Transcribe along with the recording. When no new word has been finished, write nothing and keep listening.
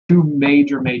two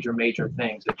major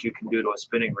things that you can do to a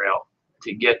spinning reel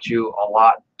to get you a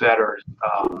lot better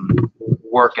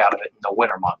work out of it in the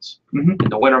winter months. In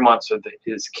the winter months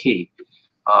is key.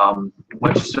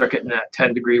 Once you start getting that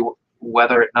 10-degree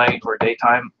weather at night or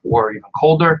daytime or even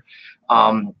colder,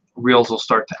 reels will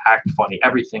start to act funny.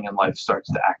 Everything in life starts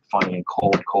to act funny in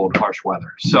cold, harsh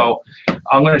weather. So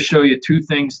I'm going to show you two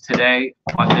things today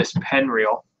on this pen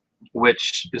reel,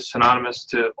 which is synonymous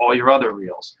to all your other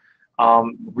reels.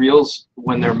 Reels,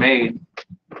 when they're made,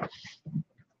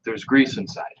 there's grease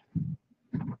inside.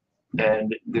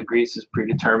 And the grease is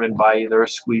predetermined by either a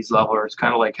squeeze level or it's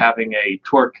kind of like having a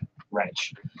torque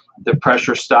wrench. The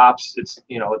pressure stops.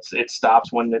 It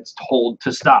stops when it's told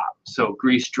to stop. So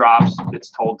grease drops. It's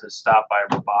told to stop by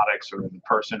robotics or the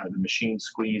person or the machine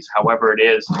squeeze. However it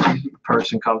is, the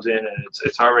person comes in and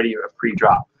it's already a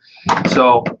pre-drop.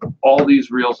 So all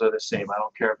these reels are the same. I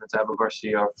don't care if it's Abu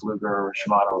Garcia or Fluger or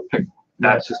Shimano or Pick.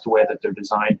 That's just the way that they're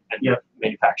designed and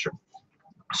manufactured.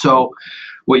 So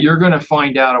what you're going to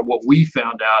find out, or what we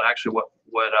found out, actually what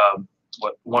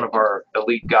one of our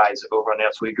elite guys over on the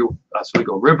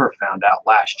Oswego River found out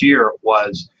last year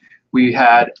was we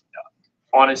had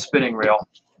on his spinning reel,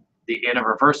 the inner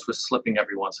reverse was slipping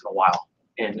every once in a while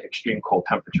in extreme cold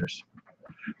temperatures.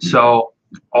 So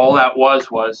all that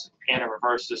was inner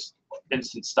reverse, this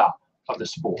instant stop of the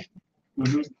spool.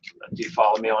 Do you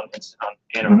follow me on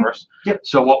inner reverse? Yep.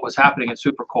 So what was happening in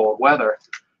super cold weather,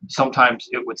 sometimes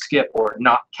it would skip or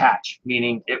not catch,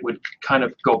 meaning it would kind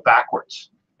of go backwards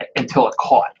until it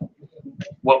caught.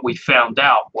 What we found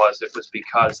out was it was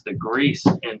because the grease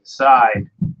inside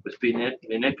was being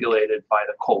manipulated by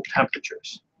the cold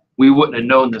temperatures. We wouldn't have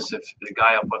known this if the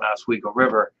guy up on Oswego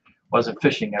River wasn't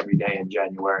fishing every day in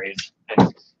January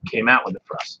and came out with it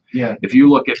for us. Yeah. If you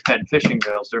look at Penn fishing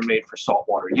reels, they're made for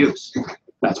saltwater use.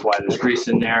 That's why there's grease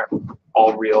in there.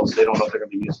 All reels, they don't know if they're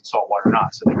going to be using salt water or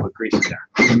not, so they put grease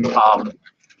in there.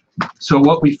 So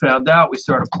what we found out, we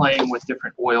started playing with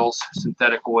different oils,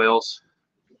 synthetic oils,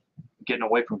 getting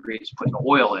away from grease, putting the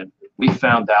oil in. We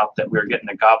found out that we were getting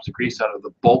the gobs of grease out of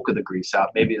the bulk of the grease out,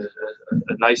 maybe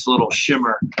a nice little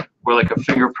shimmer or like a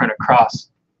fingerprint across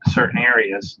certain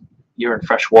areas. You're in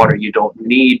fresh water, you don't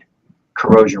need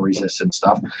corrosion resistant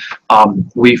stuff.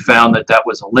 We found that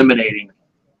was eliminating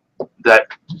that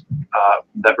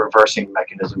reversing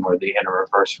mechanism or the inner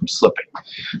reverse from slipping.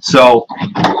 So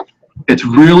it's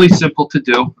really simple to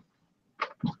do,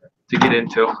 to get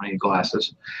into. I need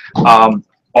glasses.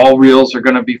 All reels are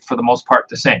going to be, for the most part,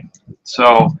 the same.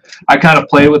 So I kind of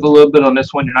played with a little bit on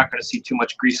this one. You're not going to see too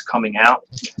much grease coming out,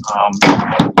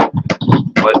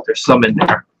 but there's some in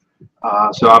there.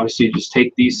 So obviously you just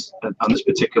take these, on this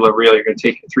particular reel, you're going to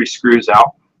take 3 screws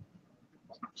out.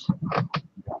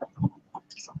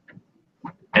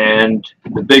 And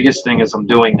the biggest thing as I'm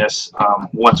doing this,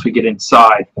 once we get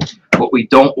inside, what we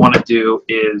don't want to do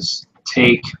is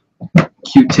take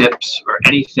Q-tips or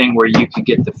anything where you can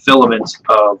get the filaments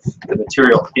of the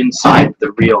material inside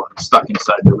the reel and stuck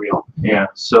inside the reel. Yeah.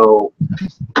 So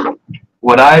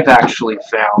what I've actually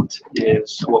found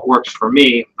is what works for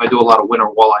me. I do a lot of winter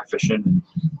walleye fishing and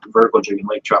vertical jigging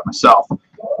lake trout myself.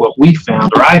 What we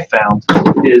found, or I found,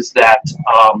 is that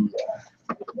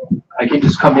I can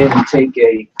just come in and take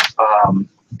a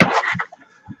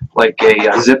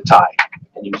zip tie,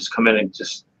 and you just come in and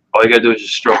just, all you gotta do is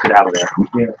just stroke it out of there.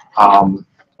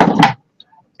 Yeah.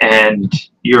 And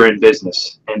you're in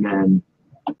business. And then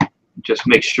just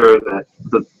make sure that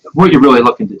what you're really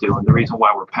looking to do, and the reason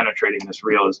why we're penetrating this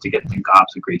reel, is to get the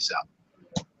gobs of grease out.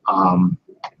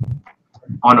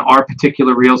 On our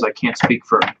particular reels, I can't speak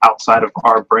for outside of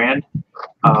our brand,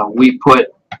 we put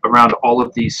around all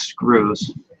of these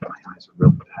screws, my eyes are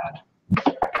real bad,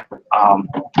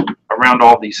 around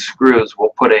all these screws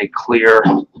we'll put a clear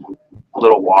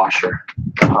little washer.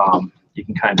 You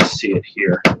can kind of see it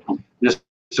here. Just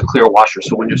a clear washer,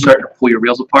 so when you're starting to pull your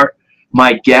reels apart,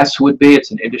 my guess would be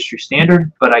it's an industry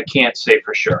standard, but I can't say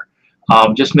for sure.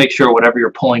 Just make sure whatever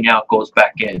you're pulling out goes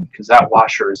back in, because that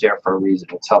washer is there for a reason.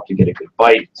 It's helped you get a good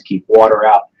bite, to keep water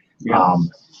out,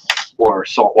 or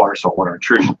saltwater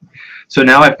intrusion. So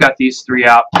now I've got these 3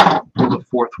 out. Pull the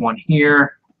 4th one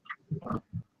here.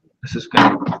 This is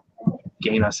going to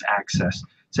gain us access.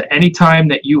 So anytime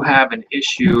that you have an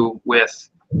issue with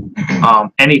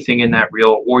anything in that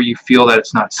reel, or you feel that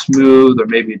it's not smooth, or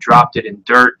maybe you dropped it in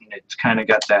dirt and it's kind of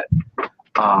got that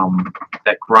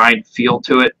that grind feel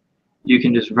to it, you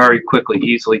can just very quickly,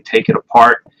 easily take it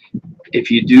apart. If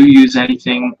you do use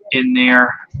anything in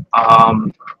there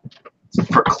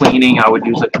for cleaning, I would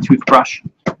use like a toothbrush.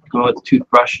 Go with the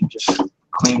toothbrush and just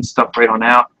clean stuff right on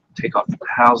out. Take off the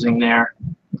housing there.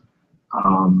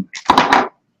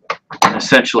 and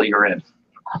essentially you're in.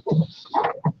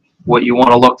 What you want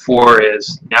to look for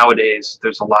is, nowadays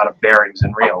there's a lot of bearings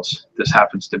and reels. This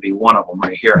happens to be one of them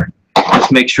right here.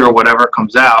 Just make sure whatever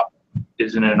comes out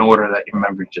is in an order that you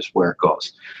remember just where it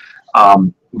goes.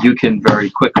 You can very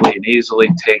quickly and easily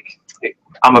take,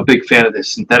 I'm a big fan of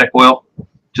this synthetic oil,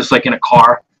 just like in a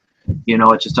car, you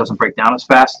know, it just doesn't break down as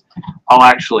fast. I'll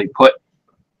actually put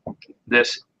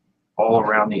this all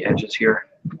around the edges here,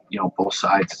 you know, both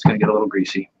sides. It's going to get a little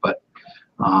greasy, but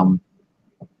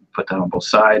put that on both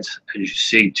sides. As you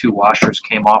see, 2 washers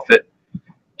came off it.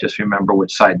 Just remember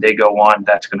which side they go on.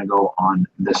 That's going to go on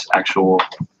this actual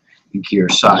gear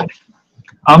side.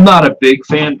 I'm not a big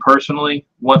fan personally.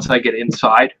 Once I get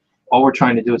inside, all we're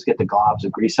trying to do is get the globs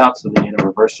of grease out so the inner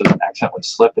reverse doesn't accidentally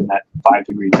slip in that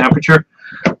 5-degree temperature.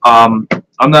 I'm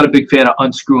not a big fan of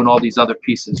unscrewing all these other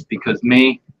pieces because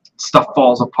stuff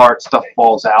falls apart, stuff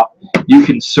falls out. You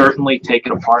can certainly take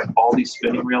it apart. All these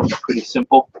spinning reels are pretty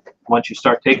simple once you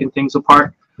start taking things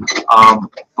apart.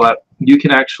 But you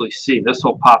can actually see, this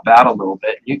will pop out a little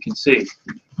bit. You can see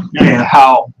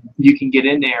how you can get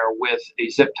in there with a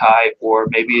zip tie or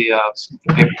maybe a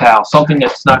paper towel, something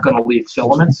that's not going to leave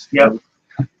filaments,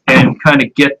 and kind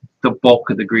of get the bulk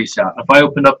of the grease out. If I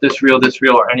open up this reel,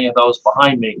 or any of those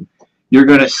behind me, you're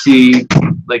going to see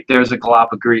like there's a glob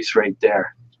of grease right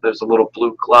there. There's a little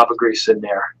blue glob of grease in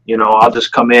there. You know, I'll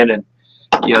just come in and,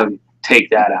 you know, take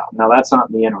that out. Now that's not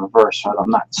in the inner reverse, so I'm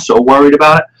not so worried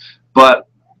about it, but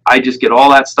I just get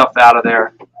all that stuff out of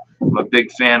there. I'm a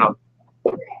big fan of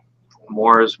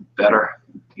more is better.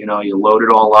 You know, you load it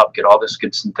all up, get all this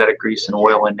good synthetic grease and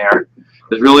oil in there.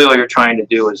 Because really all you're trying to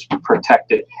do is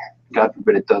protect it. God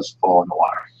forbid it does fall in the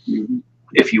water.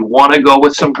 If you want to go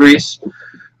with some grease,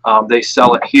 they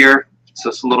sell it here. It's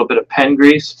just a little bit of pen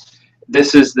grease.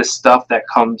 This is the stuff that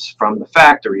comes from the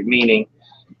factory, meaning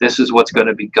this is what's going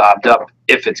to be gobbed up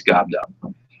if it's gobbed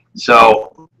up.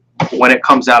 So when it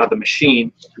comes out of the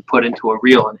machine and put into a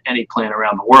reel in any plant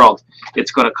around the world,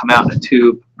 it's going to come out in a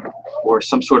tube or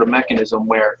some sort of mechanism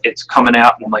where it's coming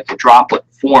out in like a droplet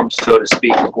form, so to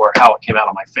speak, or how it came out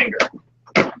on my finger.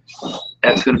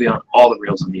 That's going to be on all the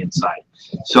reels on the inside.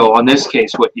 So on this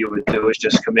case, what you would do is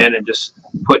just come in and just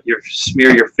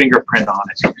smear your fingerprint on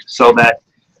it so that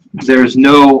there's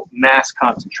no mass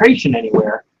concentration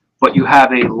anywhere, but you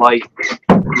have a light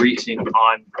greasing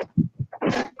on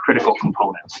critical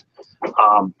components.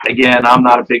 Again, I'm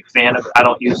not a big fan of it. I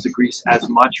don't use the grease as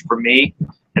much. For me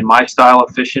and my style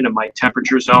of fishing and my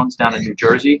temperature zones down in New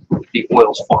Jersey, the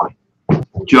oil's fine,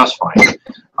 just fine.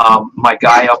 My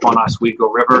guy up on Oswego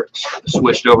River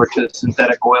switched over to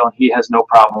synthetic oil, and he has no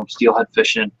problem steelhead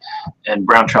fishing and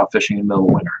brown trout fishing in the middle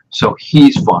of winter. So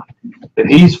he's fine. If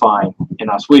he's fine in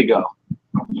Oswego,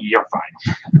 you're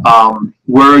fine.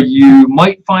 Where you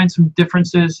might find some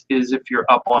differences is if you're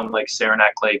up on like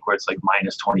Saranac Lake where it's like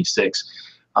 -26,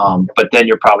 but then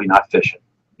you're probably not fishing.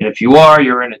 And if you are,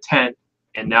 you're in a tent,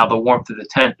 and now the warmth of the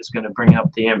tent is going to bring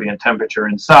up the ambient temperature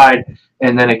inside.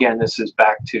 And then again, this is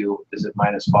back to, is it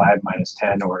 -5,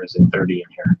 -10, or is it 30 in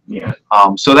here? Yeah.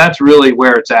 So that's really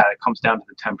where it's at. It comes down to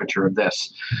the temperature of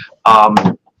this.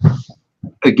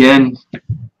 Again,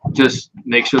 just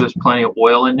make sure there's plenty of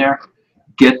oil in there.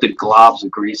 Get the globs of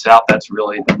grease out. That's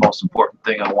really the most important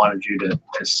thing I wanted you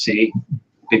to see,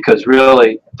 because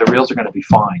really the reels are going to be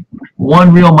fine.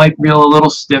 One reel might reel a little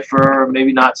stiffer,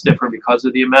 maybe not stiffer because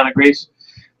of the amount of grease,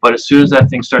 but as soon as that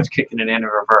thing starts kicking it in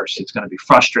reverse, it's going to be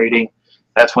frustrating.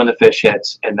 That's when the fish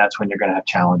hits, and that's when you're going to have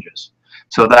challenges.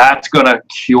 So that's going to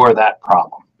cure that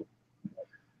problem.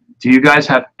 Do you guys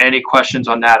have any questions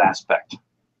on that aspect?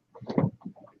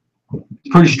 It's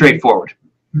pretty straightforward.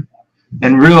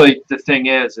 And really, the thing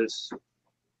is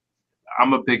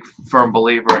I'm a big firm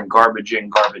believer in garbage in,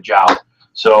 garbage out.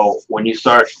 So when you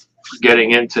start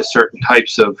getting into certain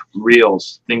types of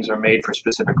reels, things are made for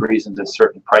specific reasons at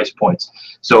certain price points.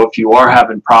 So if you are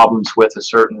having problems with a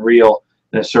certain reel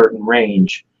in a certain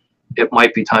range, it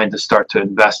might be time to start to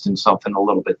invest in something a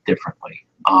little bit differently.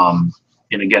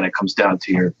 And again, it comes down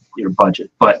to your budget.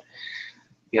 But,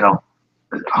 you know,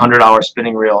 $100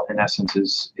 spinning reel in essence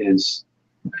is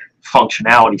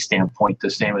functionality standpoint the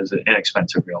same as an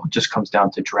inexpensive reel. It just comes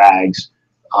down to drags,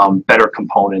 better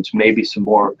components, maybe some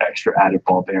more extra added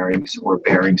ball bearings or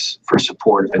bearings for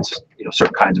support if it's, you know,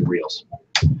 certain kinds of reels.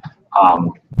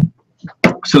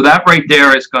 So that right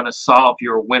there is going to solve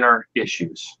your winter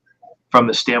issues from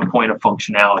the standpoint of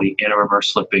functionality, inner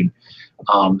reverse slipping,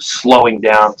 slowing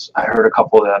down. I heard a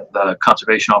couple of the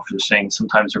conservation officers saying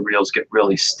sometimes the reels get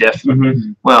really stiff.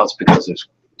 Well, it's because there's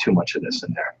too much of this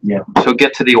in there. Yeah. So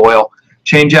get to the oil,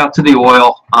 change out to the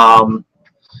oil.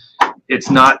 It's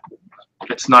not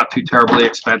It's not too terribly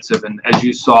expensive, and as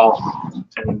you saw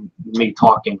and me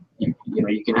talking, you know,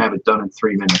 you can have it done in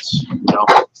 3 minutes, you know,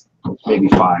 maybe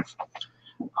 5.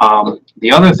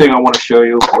 The other thing I want to show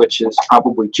you, which is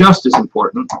probably just as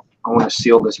important, I want to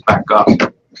seal this back up.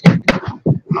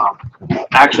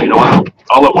 Actually, you know what?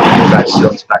 I'll let one of you guys seal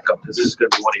this back up because this is going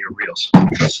to be one of your reels.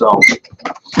 So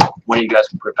one of you guys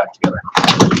can put it back together.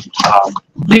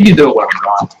 You can do it while I'm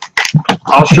gone.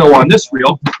 I'll show on this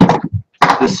reel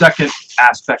the second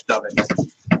aspect of it.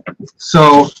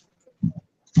 So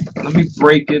let me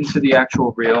break into the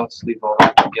actual reel. Let's leave all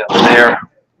that together there.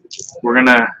 We're going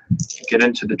to get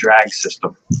into the drag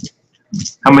system.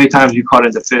 How many times you caught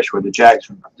into fish where the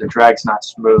drag's not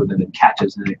smooth and it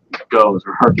catches and it goes,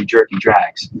 or herky-jerky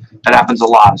drags? That happens a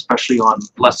lot, especially on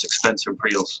less expensive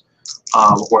reels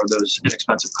or those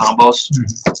inexpensive combos.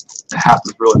 It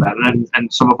happens really bad,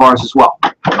 and some of ours as well.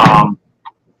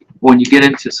 When you get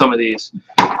into some of these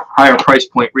higher price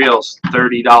point reels,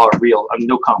 $30 reel,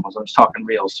 no combos, I'm just talking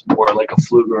reels, or like a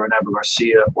Fluger or an Ever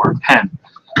Garcia or a Penn.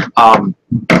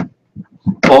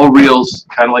 All reels,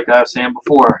 kind of like I was saying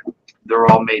before, they're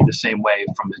all made the same way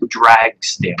from the drag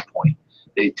standpoint.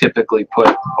 They typically put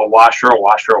a washer, a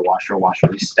washer, a washer, a washer.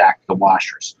 They stack the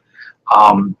washers.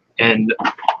 And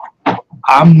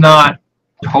I'm not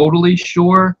totally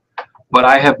sure, but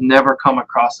I have never come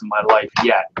across in my life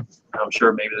yet, I'm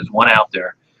sure maybe there's one out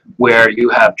there, where you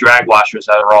have drag washers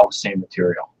that are all the same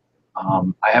material.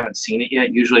 I haven't seen it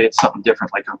yet. Usually it's something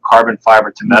different, like a carbon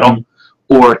fiber to metal,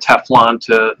 or Teflon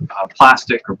to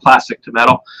plastic, or plastic to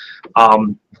metal.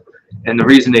 And the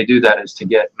reason they do that is to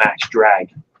get max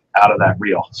drag out of that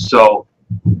reel. So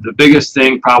the biggest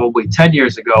thing probably 10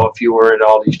 years ago, if you were at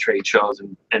all these trade shows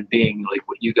and being like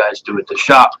what you guys do at the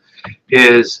shop,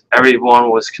 is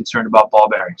everyone was concerned about ball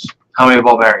bearings. How many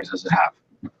ball bearings does it have?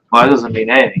 Well, that doesn't mean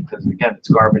anything, because again, it's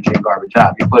garbage in, garbage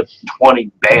out. You put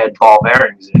 20 bad ball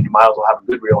bearings in, you might as well have a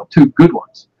good reel with 2 good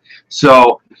ones.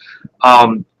 So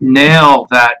now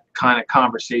that kind of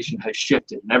conversation has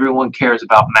shifted, and everyone cares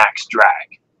about max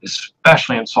drag,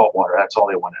 especially in saltwater. That's all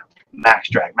they want to know. Max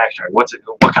drag, max drag. What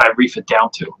can I reef it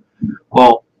down to?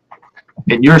 Well,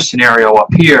 in your scenario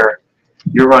up here,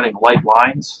 you're running light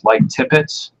lines, light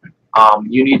tippets.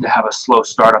 You need to have a slow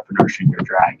startup inertia in your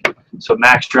drag. So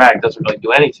max drag doesn't really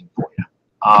do anything for you.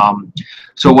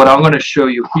 So what I'm going to show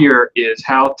you here is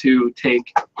how to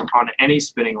take on any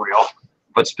spinning reel,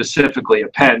 but specifically a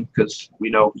Penn, because we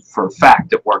know for a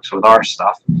fact it works with our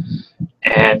stuff,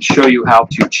 and show you how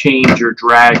to change your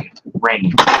drag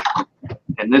range.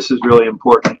 And this is really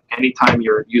important anytime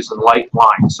you're using light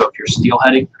lines. So if you're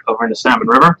steelheading over in the Salmon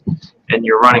River and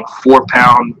you're running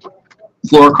 4-pound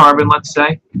fluorocarbon, let's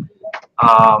say,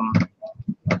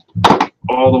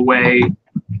 all the way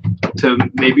to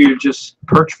maybe you're just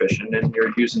perch fishing and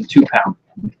you're using 2-pound,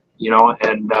 you know.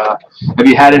 And have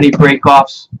you had any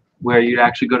break-offs where you'd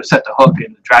actually go to set the hook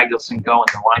and the drag doesn't go and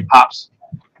the line pops?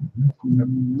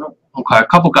 No. Okay, a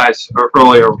couple guys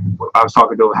earlier I was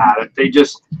talking to had it.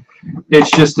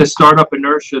 It's just the startup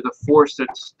inertia, the force that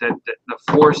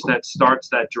starts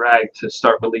that drag to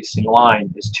start releasing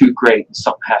line is too great, and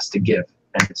something has to give.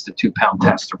 And it's the 2-pound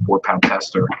test or 4-pound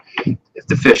test, or if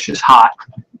the fish is hot,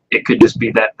 it could just be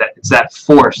that it's that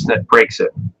force that breaks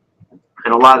it.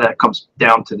 And a lot of that comes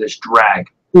down to this drag,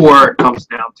 or it comes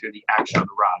down to the action of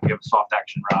the rod. You have a soft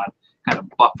action rod, kind of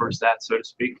buffers that, so to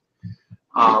speak.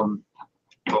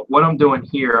 But what I'm doing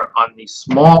here on these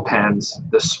small Penns,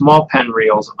 the small Penn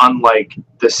reels, unlike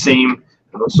the same,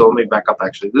 so let me back up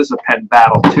actually. This is a Penn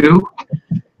Battle 2.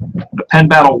 The Penn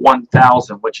Battle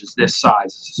 1000, which is this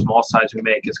size, it's a small size we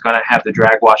make, is going to have the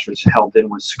drag washers held in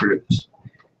with screws.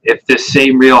 If this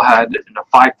same reel had a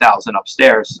 5000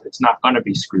 upstairs, it's not going to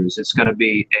be screws. It's going to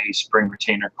be a spring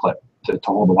retainer clip to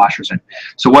hold the washers in.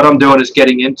 So what I'm doing is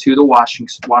getting into the washer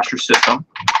system.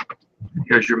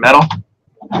 Here's your metal.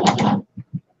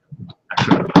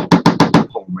 Actually,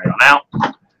 pull them right on out.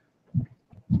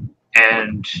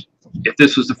 And if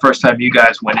this was the first time you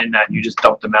guys went in that and you just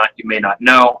dumped them out, you may not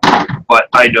know, but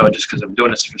I know just because I'm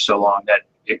doing this for so long that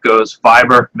it goes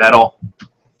fiber, metal,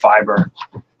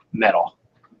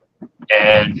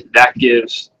 and that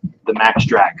gives the max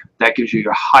drag. That gives you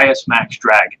your highest max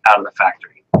drag out of the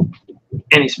factory,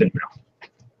 any spinning reel.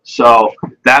 So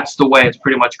that's the way it's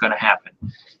pretty much going to happen.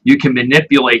 You can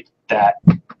manipulate that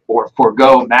or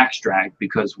forego max drag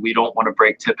because we don't want to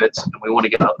break tippets and we want to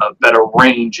get a better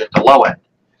range at the low end.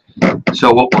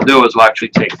 So what we'll do is we'll actually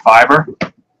take fiber,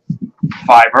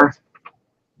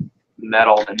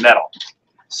 metal, and metal.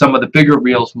 Some of the bigger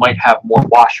reels might have more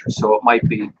washers, so it might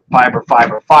be fiber,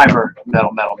 fiber, fiber,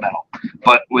 metal, metal, metal.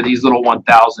 But with these little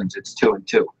 1000s, it's 2 and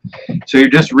 2. So you're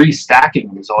just restacking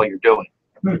them is all you're doing.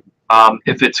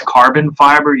 If it's carbon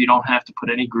fiber, you don't have to put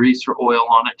any grease or oil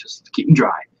on it, just keep them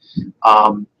dry.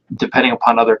 Depending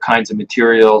upon other kinds of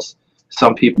materials,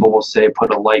 some people will say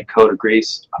put a light coat of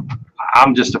grease.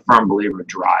 I'm just a firm believer of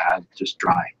dry. Just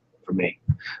dry for me.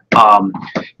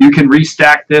 You can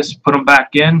restack this, put them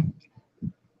back in,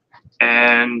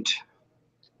 and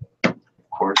of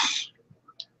course,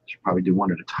 should probably do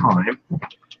one at a time.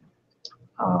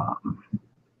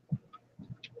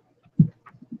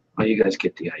 Well, you guys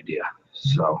get the idea.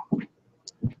 So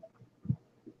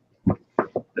there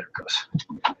it goes.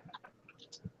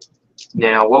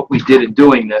 Now, what we did in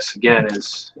doing this again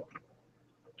is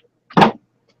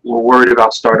we're worried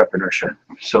about startup inertia,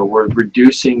 so we're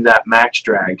reducing that max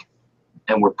drag,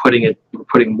 and we're putting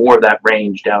more of that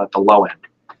range down at the low end.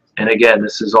 And again,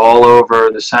 this is all over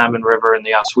the Salmon River and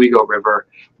the Oswego River,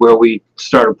 where we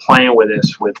started playing with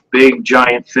this with big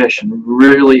giant fish and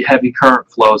really heavy current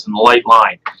flows in the light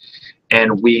line,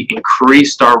 and we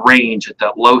increased our range at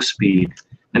that low speed,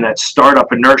 and that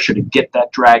startup inertia to get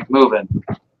that drag moving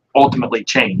ultimately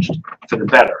changed for the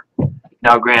better.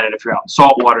 Now, granted, if you're out in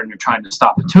saltwater and you're trying to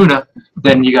stop a tuna,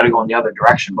 then you got to go in the other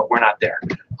direction, but we're not there.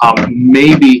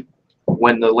 Maybe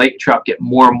when the lake trout get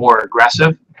more and more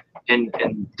aggressive, in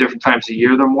different times of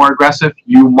year they're more aggressive,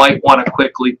 you might want to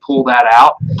quickly pull that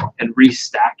out and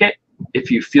restack it if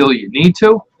you feel you need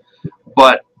to.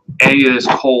 But any of this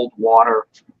cold water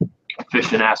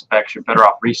fishing aspects, you're better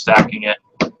off restacking it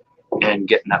and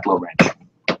getting that low range.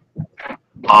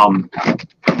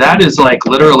 That is like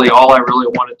literally all I really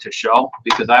wanted to show,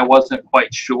 because I wasn't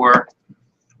quite sure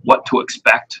what to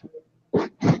expect.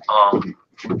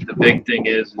 The big thing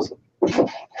is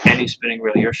any spinning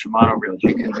reel, your Shimano reels,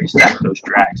 you can restack those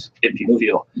drags if you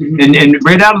feel. And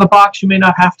right out of the box, you may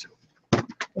not have to.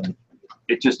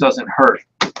 It just doesn't hurt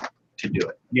to do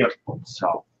it. Yep.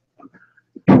 So,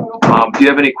 do you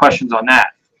have any questions on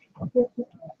that?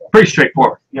 Pretty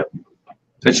straightforward. Yep.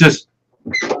 It's just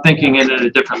thinking in it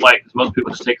a different light, because most people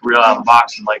just take a reel out of the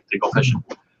box and like they go fishing.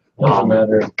 Doesn't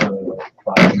matter if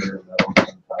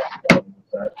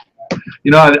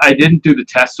you know, I didn't do the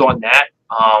tests on that.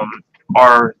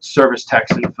 Our service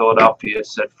techs in Philadelphia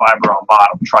said fiber on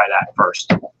bottom, try that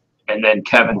first. And then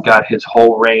Kevin got his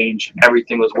whole range.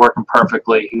 Everything was working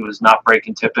perfectly. He was not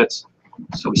breaking tippets,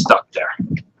 so we stuck there.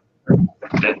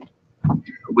 And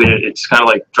it's kind of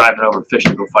like driving over a fish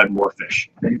to go find more fish.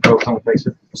 Then you broke on the face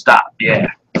of it. Stop, yeah.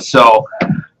 So,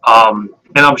 and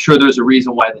I'm sure there's a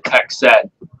reason why the tech said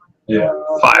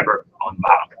fiber on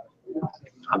bottom.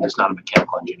 I'm just not a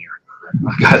mechanical engineer.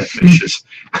 A guy that fishes,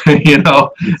 you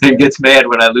know, and gets mad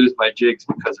when I lose my jigs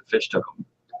because a fish took them,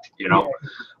 you know.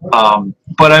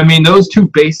 But I mean, those two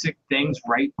basic things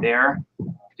right there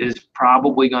is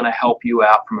probably going to help you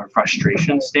out from a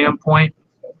frustration standpoint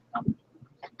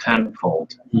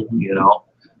tenfold, you know.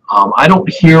 I don't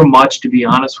hear much, to be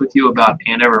honest with you, about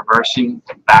anti-reversing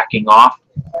backing off,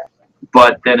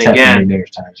 but then again,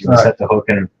 there's times you set the hook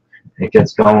and it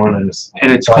gets going,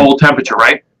 and it's cold temperature,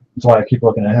 right? That's why I keep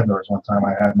looking at him. There was one time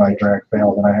I had my drag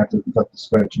failed and I had to flip the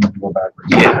switch and then go backwards.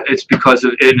 Yeah, it's because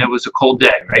of, and it was a cold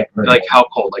day, right? Yeah, like how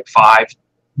cold? Like 5?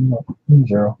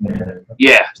 0.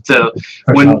 Yeah. So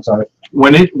when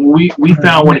we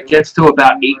found when it gets to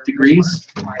about 8 degrees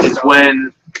is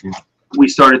when we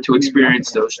started to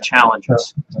experience those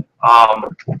challenges.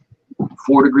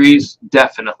 4 degrees,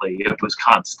 definitely, it was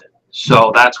constant.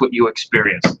 So that's what you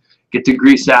experience. Get the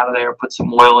grease out of there, put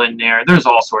some oil in there. There's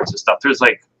all sorts of stuff. There's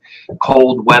like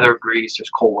cold weather grease, there's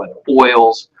cold weather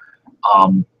oils.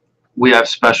 We have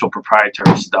special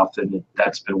proprietary stuff, and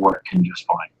that's been working just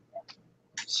fine.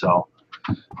 So,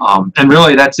 and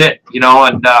really that's it, you know.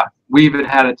 And we even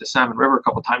had it at the Salmon River a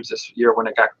couple times this year when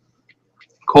it got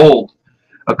cold.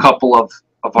 A couple of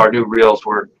our new reels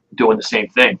were doing the same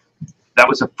thing. That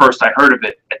was the first I heard of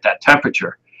it at that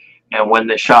temperature. And when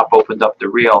the shop opened up the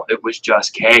reel, it was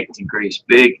just caked in grease.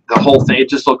 Big, the whole thing, it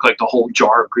just looked like the whole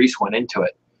jar of grease went into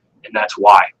it. And that's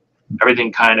why.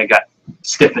 Everything kind of got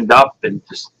stiffened up and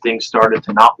just things started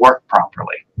to not work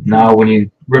properly. Now, when you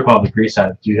rip all the grease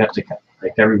out, you have to,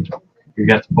 like you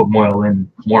have to put more oil in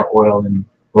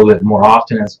a little bit more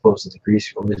often as opposed to the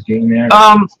grease always being there?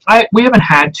 We haven't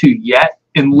had to yet,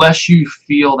 unless you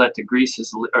feel that the grease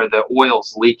is, or the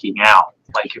oil's leaking out.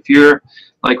 Like if you're,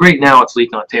 like right now it's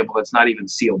leaking on the table, it's not even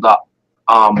sealed up.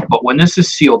 But when this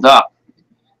is sealed up,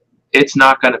 it's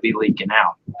not going to be leaking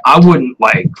out. I wouldn't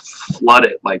like flood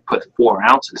it, like put 4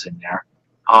 ounces in there.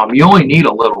 You only need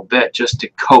a little bit just to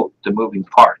coat the moving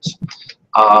parts.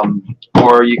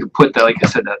 Or you could put that, like I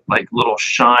said, that like little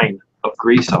shine of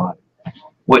grease on.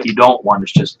 What you don't want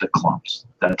is just the clumps.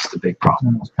 That's the big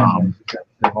problem.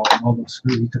 All those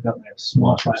screws you took out and they have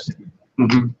small plastic.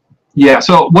 Yeah,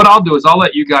 so what I'll do is I'll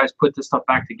let you guys put this stuff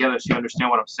back together so you understand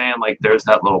what I'm saying. Like there's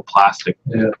that little plastic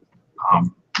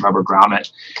rubber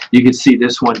grommet. You can see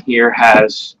this one here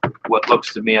has what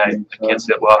looks to me, I can't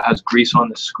say it well, it has grease on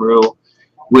the screw,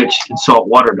 which in salt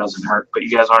water doesn't hurt, but you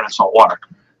guys aren't in salt water.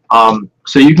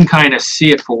 So you can kind of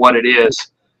see it for what it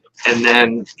is. And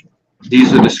then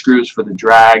these are the screws for the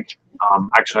drag.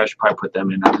 Actually, I should probably put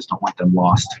them in. I just don't want them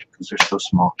lost because they're so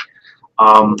small.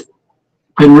 And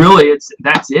really,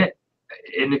 that's it.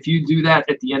 And if you do that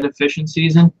at the end of fishing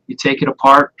season, you take it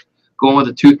apart, go in with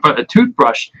a toothbrush. A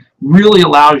toothbrush really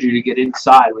allows you to get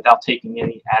inside without taking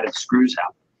any added screws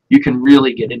out. You can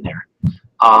really get in there.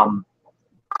 Clean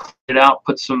it out,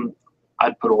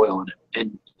 I'd put oil in it,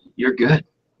 and you're good.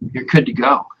 You're good to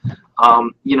go.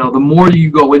 You know, the more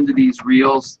you go into these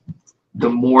reels, the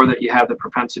more that you have the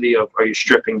propensity of, are you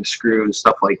stripping the screws,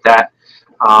 stuff like that.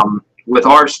 With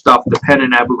our stuff, the Penn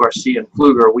and Abu Garcia and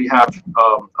Pfluger, we have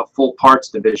a full parts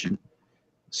division.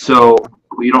 So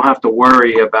you don't have to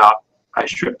worry about, I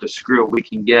stripped a screw. We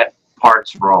can get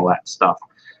parts for all that stuff.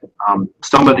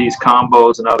 Some of these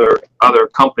combos and other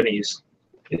companies,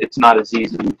 it's not as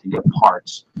easy to get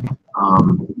parts.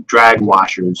 Drag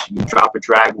washers, you drop a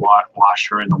drag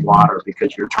washer in the water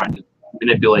because you're trying to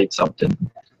manipulate something.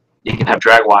 You can have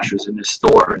drag washers in this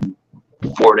store in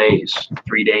 4 days,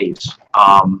 3 days.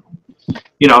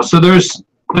 You know, so there's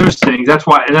things. That's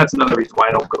why, and that's another reason why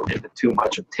I don't go into too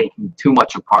much of taking too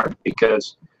much apart,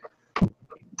 because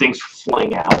things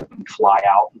fling out and fly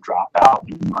out and drop out,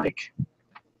 and like,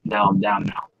 now I'm down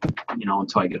now, you know,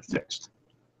 until I get it fixed.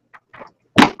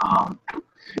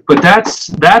 But that's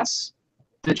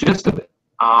the gist of it.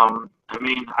 I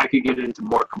mean, I could get into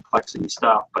more complexity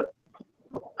stuff, but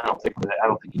I don't think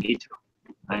you need to.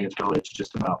 I think it's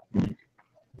just about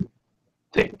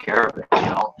taking care of it, you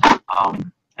know.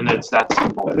 And it's that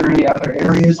simple. Are there any other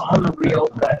areas on the reel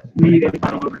that need any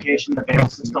kind of lubrication, the bail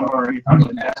system or anything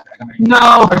like that?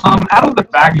 No, out of the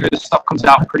factory, this stuff comes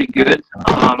out pretty good.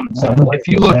 If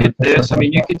you look at this, I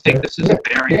mean, you could take this as a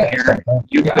bearing here.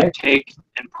 You could take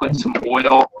and put some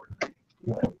oil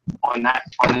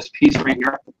on this piece right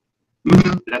here.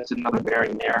 That's another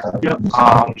bearing there.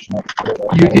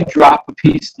 You could drop a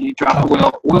piece. You drop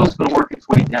oil. Oil's going to work its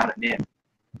way down and in.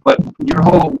 But your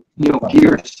whole, you know,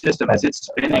 gear system, as it's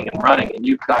spinning and running, and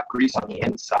you've got grease on the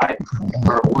inside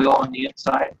or oil on the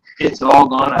inside, it's all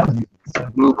gonna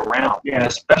move around. Yeah,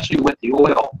 especially with the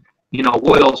oil. You know,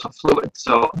 oil's a fluid.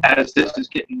 So as this is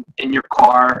getting in your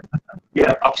car,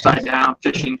 upside down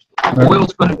fishing,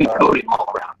 oil's going to be coating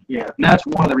all around. Yeah, and that's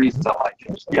one of the reasons I like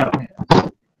it. Yeah.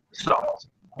 So.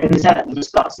 And is that the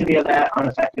viscosity of that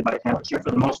unaffected by temperature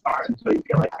for the most part until you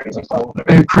get like crazy cold?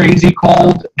 Crazy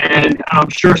cold, and I'm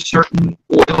sure certain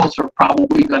oils are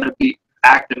probably going to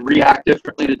react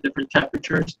differently to different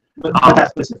temperatures. But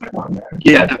that specific one there.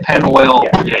 Yeah, the Penn oil.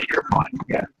 Yeah, you're fine.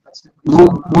 Yeah,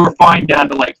 we're fine down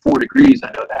to like 4 degrees.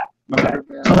 I know that. Okay.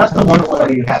 So that's the one oil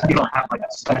you have. You don't have like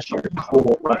a special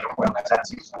cold running oil that's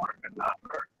as useful or not.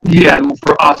 Yeah,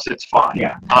 for us it's fine.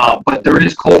 Yeah. But there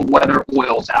is cold weather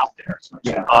oils out there.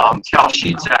 Yeah. Cal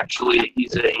Sheets actually,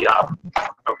 he's a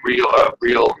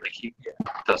real like he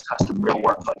does custom reel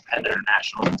work like Penn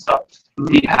International and stuff.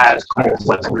 He has cold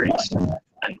weather grease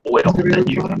and oil that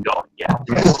you can go and get.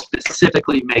 It's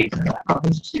specifically made for that.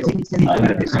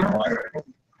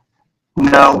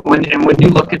 No, when you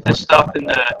look at this stuff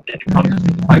it comes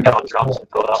in 5 gallon drums in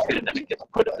Philadelphia, and then it gets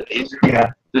put into these.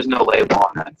 Yeah. There's no label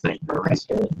on that thing for a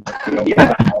reason.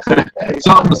 Yeah.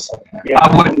 So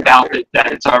I wouldn't doubt that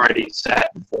it's already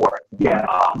set for it. Yeah.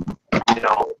 You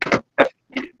know,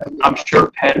 I'm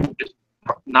sure Penn is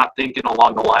not thinking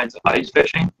along the lines of ice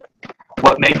fishing.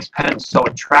 What makes Penn so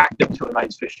attractive to an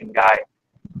ice fishing guy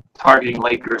targeting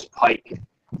Lakers pike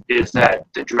is that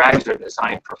the drags are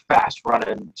designed for fast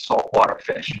running saltwater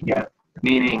fish. Yeah.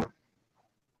 Meaning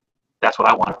that's what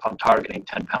I want if I'm targeting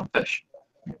 10-pound fish.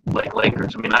 Like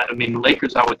Lakers. I mean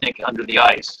Lakers I would think under the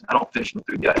ice. I don't fish them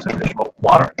through the ice, I fish them over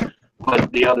water.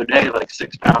 But the other day, like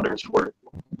 6-pounders were,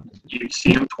 you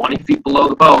see them 20 feet below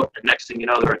the boat, and next thing you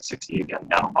know they're at 60 again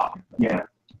down the bottom. Yeah.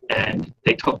 And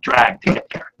they took drag to get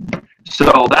there.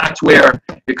 So that's where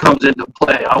it comes into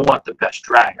play. I want the best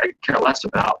drag. I care less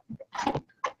about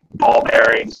ball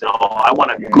bearings and all. I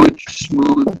want a good,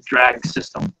 smooth drag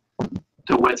system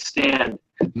to withstand.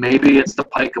 Maybe it's the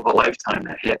pike of a lifetime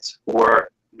that hits,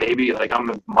 or maybe like I'm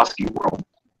in muskie world.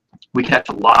 We catch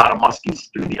a lot of muskies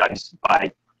through the ice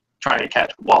by trying to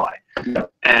catch walleye.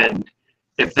 And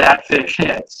if that fish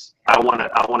hits, I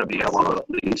want to be able to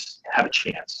at least have a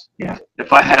chance. Yeah.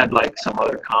 If I had like some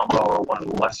other combo or one of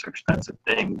the lesser expensive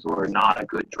things or not a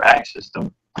good drag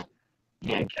system,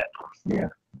 you ain't getting them. Yeah.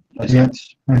 At the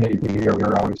end of the year, we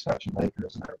were always catching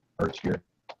Lakers in our first year.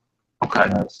 Okay.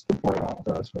 And that's important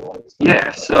to us for lights.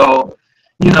 Yeah, so,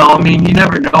 you know, I mean, you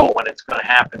never know when it's going to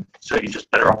happen, so you're just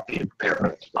better off being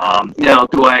prepared. You know,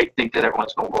 do I think that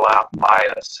everyone's going to go out and buy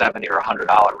a $70 or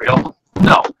 $100 reel?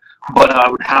 No, but I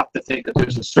would have to think that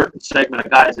there's a certain segment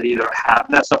of guys that either have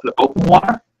that stuff in open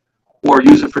water or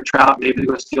use it for trout. Maybe they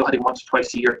go steelhead once or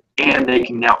twice a year, and they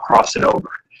can now cross it over.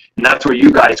 And that's where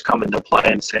you guys come into play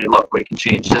and say, look, we can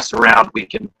change this around, we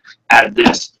can add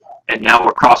this, and now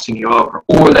we're crossing you over.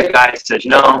 Or that guy says,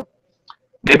 you know,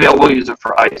 maybe I will use it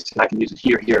for ice, and I can use it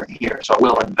here, here, and here, so I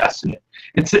will invest in it.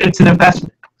 It's an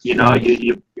investment. You know,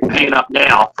 you're paying up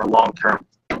now for long-term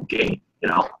gain, you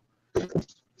know.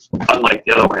 Unlike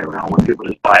the other way around, where people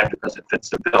just buy it because it fits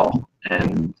the bill,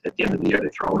 and at the end of the year, they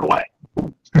throw it away.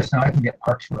 Chris, now I can get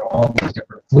parts for all these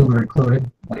different Fluger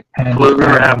included, like Penn.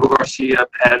 Fluger, Abu Garcia,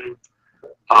 Penn,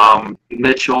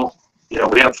 Mitchell. You know,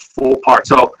 we have full parts.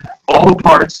 So all the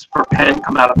parts for Penn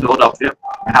come out of Philadelphia,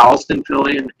 housed in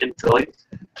Philly and in Philly,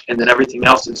 and then everything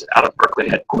else is out of Berkeley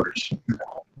headquarters.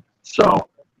 So,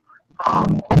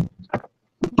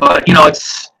 but you know,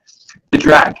 it's the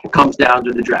drag. It comes down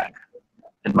to the drag,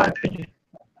 in my opinion.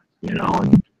 You know,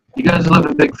 and you guys live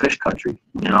in big fish country.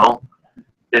 You know,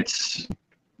 it's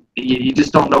you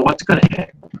just don't know what's going to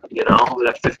hit. You know,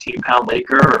 that 15-pound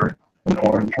Laker or An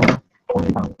orange one.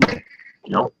 20-pound.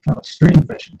 you know. Stream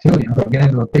fishing too, you know, get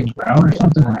into a big brown or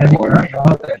something and heavy current, you know,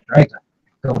 that drags it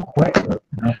go quick. You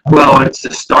know? Well, it's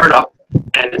the startup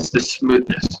and it's the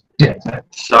smoothness. Yeah, exactly.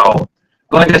 So,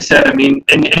 like I said, I mean,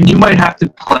 and you might have to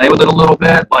play with it a little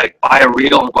bit, like buy a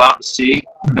reel and go out and see.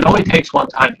 It only takes one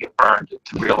time to get burned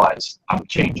to realize I'm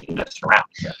changing this around.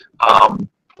 Yeah.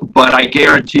 But I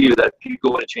guarantee you that if you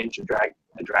go and change the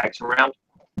drags around,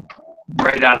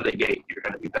 right out of the gate, you're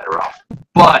going to be better off.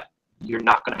 But you're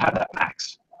not going to have that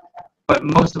max. But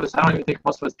most of us, I don't even think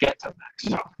most of us get to max.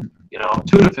 No. You know,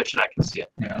 tuna fishing, I can see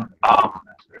it. Yeah.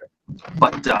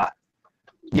 But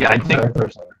yeah, I think. I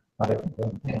personally, I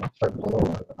haven't started a little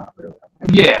bit, but not really.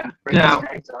 Yeah. Now,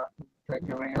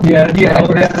 Yeah,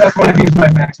 that's what I mean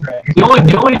by max drag. the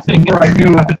only thing Or I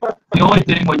knew the only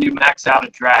thing when you max out a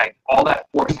drag, all that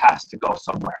force has to go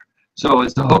somewhere. So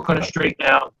is the hook going to straighten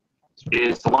out?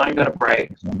 Is the line going to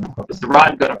break? Is the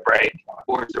rod going to break?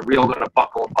 Or is the reel going to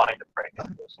buckle and bind to break?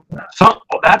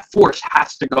 That force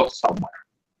has to go somewhere.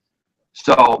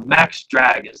 So max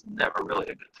drag is never really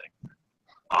a good thing,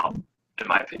 in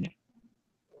my opinion.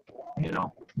 You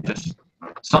know, just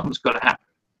something's going to happen.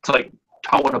 It's like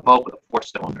towing a boat with a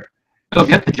 4-cylinder. It'll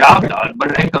get the job done,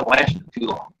 but it ain't going to last you too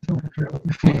long.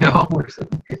 You know?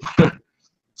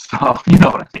 So, you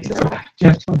know what I mean.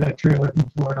 just from that trailer from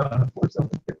Florida or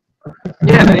something.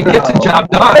 Yeah, then it gets the job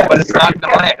done, but it's not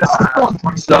going to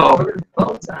last. So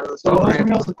those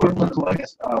reels equivalent to like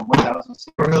a 1,000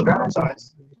 reel ground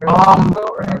size.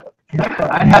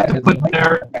 I'd have to put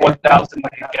their 1,000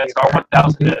 against our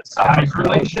 1,000 size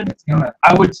relation.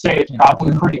 I would say it's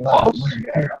probably pretty close.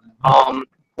 And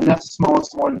that's the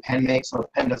smallest one Penn makes, so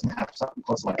Penn doesn't have something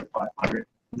close to like a 500.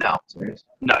 No, Serious.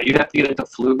 no, you'd have to get into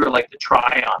Fluger, like the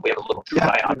Tryon. We have a little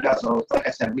Yeah, Tryon. so like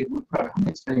I said, we probably how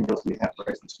many spinning reels we have for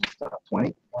instance,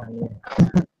 20,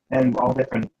 and all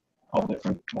different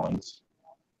ones.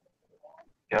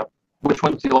 Which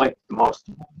ones do you like the most?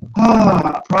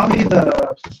 Probably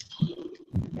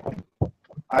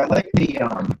I like the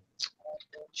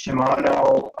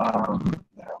Shimano.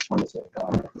 What is it?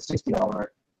 The $60.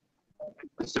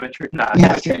 The Symmetry? Nah,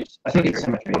 Yeah, Symmetry. I think it's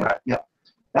Symmetry. Okay. Yeah,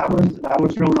 that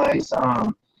was real nice.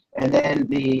 And then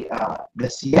the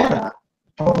Sienna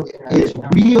is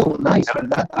real nice.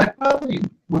 I probably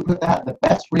would put that the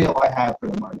best reel I have for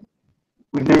the money.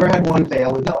 We've never had one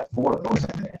fail. We've got like 4 of those.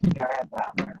 I think I had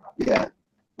that one. Yeah.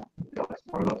 We've got like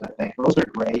 4 of those, I think. Those are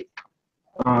great.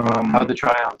 How would the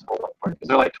Tryons hold up for you? Because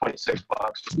they're like $26.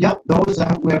 Yep, those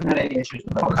we haven't had any issues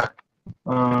with those.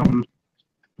 Okay.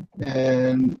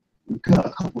 And we've got a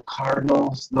couple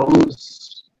Cardinals.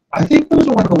 Those, I think those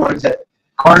are one of the ones that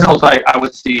Cardinals, I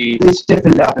would see. they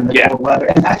stiffened up in the Yeah. cold weather.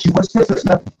 And actually, what stiffened us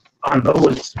up on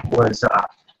those was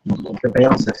the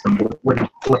bail system wouldn't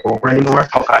flip over anymore.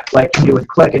 Okay. Like you would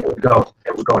click it, it would go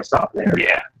and stop there.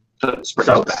 Yeah.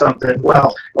 So something,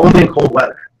 well, only in cold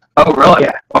weather. Oh, really?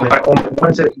 Yeah. Okay.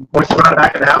 Once you run it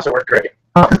back in the house, it worked great.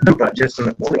 But just in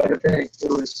the cold weather. It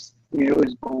was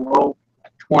below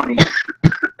 20.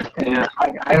 Yeah.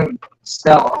 I would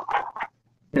sell,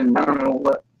 and I don't know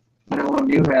what one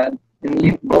you had,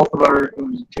 and both of our, it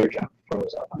was Teardrop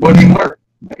froze up. wouldn't even work.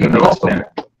 Even though it's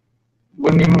spinner.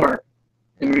 Wouldn't even work.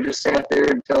 And we just sat there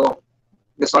until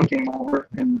the sun came over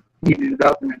and heated it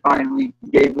up, and it finally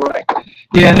gave way.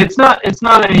 Yeah, and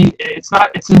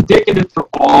it's indicative for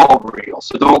all reels.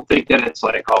 So don't think that it's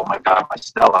like, oh my God, my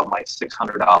Stella, my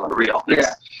 $600 reel.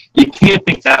 You can't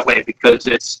think that way because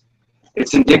it's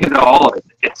indicative of all of it.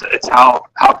 It's how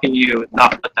can you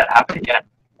not let that happen again?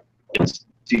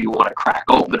 Do you want to crack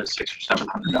open a $600 or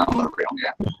 $700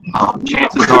 reel?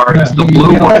 Chances are it's the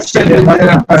blue one.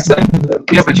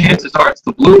 Yeah, but chances are it's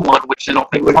the blue one, which they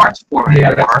don't make parts for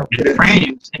anymore, in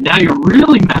frames, and now you're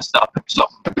really messed up if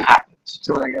something happens.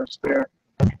 So I got a spare.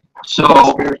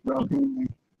 So Spare's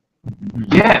broken.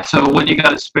 yeah, so when you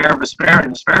got a spare of a spare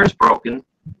and the spare is broken,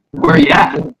 where are you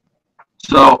at?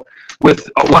 So with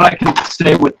what I can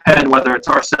say with Penn, whether it's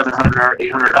our $700 or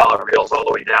 $800 reels all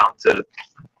the way down to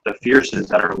the Fierces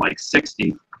that are like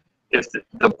 60, if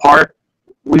the part,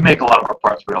 we make a lot of our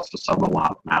parts, we also sub a lot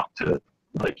of them out to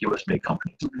like US made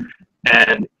companies.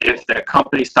 And if that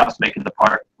company stops making the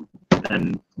part,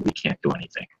 then we can't do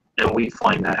anything. And we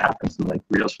find that happens in like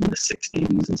reels from the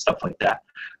 60s and stuff like that.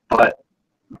 But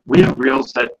we have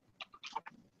reels that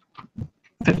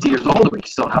 50 years old, we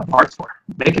still have parts for,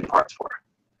 making parts for.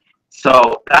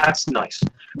 So that's nice.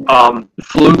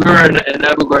 Fluger and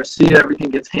Ebu Garcia, everything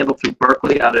gets handled through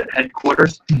Berkeley out at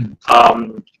headquarters.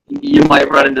 You might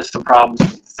run into some problems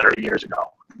 30 years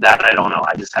ago. That I don't know.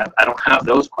 I don't have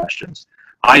those questions.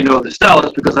 I know the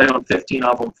Stellas because I own 15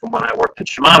 of them from when I worked at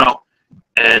Shimano,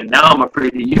 and now I'm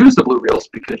afraid to use the blue reels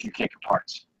because you can't get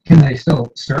parts. Can they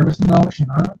still service them though,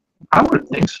 Shimano? I would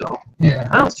think so. Yeah.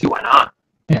 I don't see why not.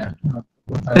 Yeah.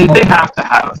 They have to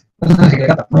have. They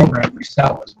got the program for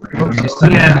Stellas where you just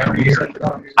send them every year.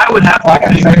 I would have I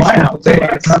to got think. mine out.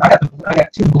 I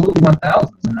got 2 blue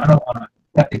 1000s, and I don't want to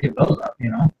have to give those up,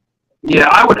 you know? Yeah,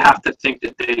 I would have to think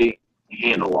that they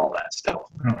handle all that stuff.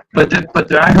 Oh. But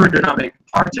I heard they're not making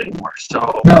parts anymore.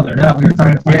 So No, they're not. We were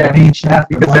trying to find an inch shaft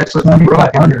because that's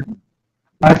 2,500.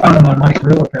 I found them on Mike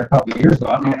Real Repair a couple of years ago.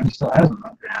 I don't know if he still has them.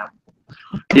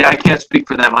 yeah, I can't speak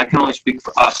for them. I can only speak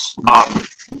for us.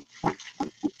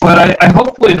 But I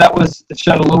hopefully that was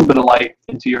shed a little bit of light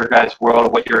into your guys' world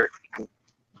of what you're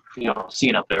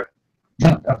seeing up there.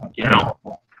 Yeah, definitely.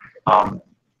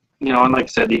 And like I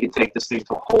said, you can take this thing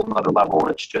to a whole nother level.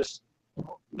 It's just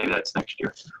maybe that's next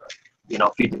year.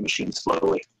 Feed the machine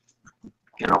slowly.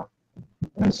 And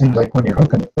it seems like when you're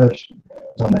hooking the fish,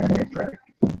 it's on that end track.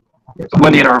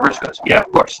 When the reverse goes, yeah,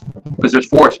 of course, because there's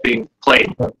force being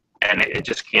played, and it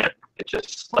just can't. It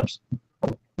just slips.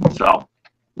 So,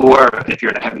 or if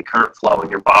you're in a heavy current flow and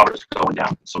your bobber's going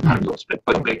down, sometimes it'll spin.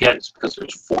 But again, it's because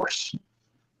there's force.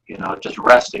 Just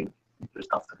resting, there's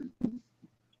nothing.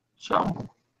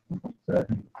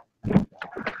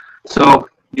 So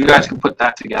you guys can put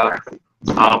that together.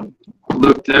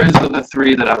 Luke, those are the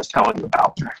 3 that I was telling you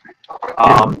about.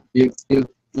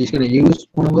 He's going to use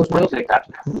one of those What do you wheels? think that?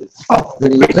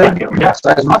 Going to use that? Yeah.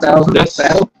 Size 1000 This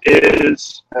saddle?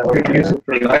 is We're gonna use it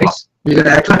for ice. You're going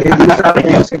to actually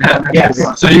use that?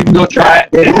 yes. So you can go try it.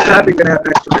 Yeah, you're probably going to have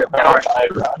extra rib.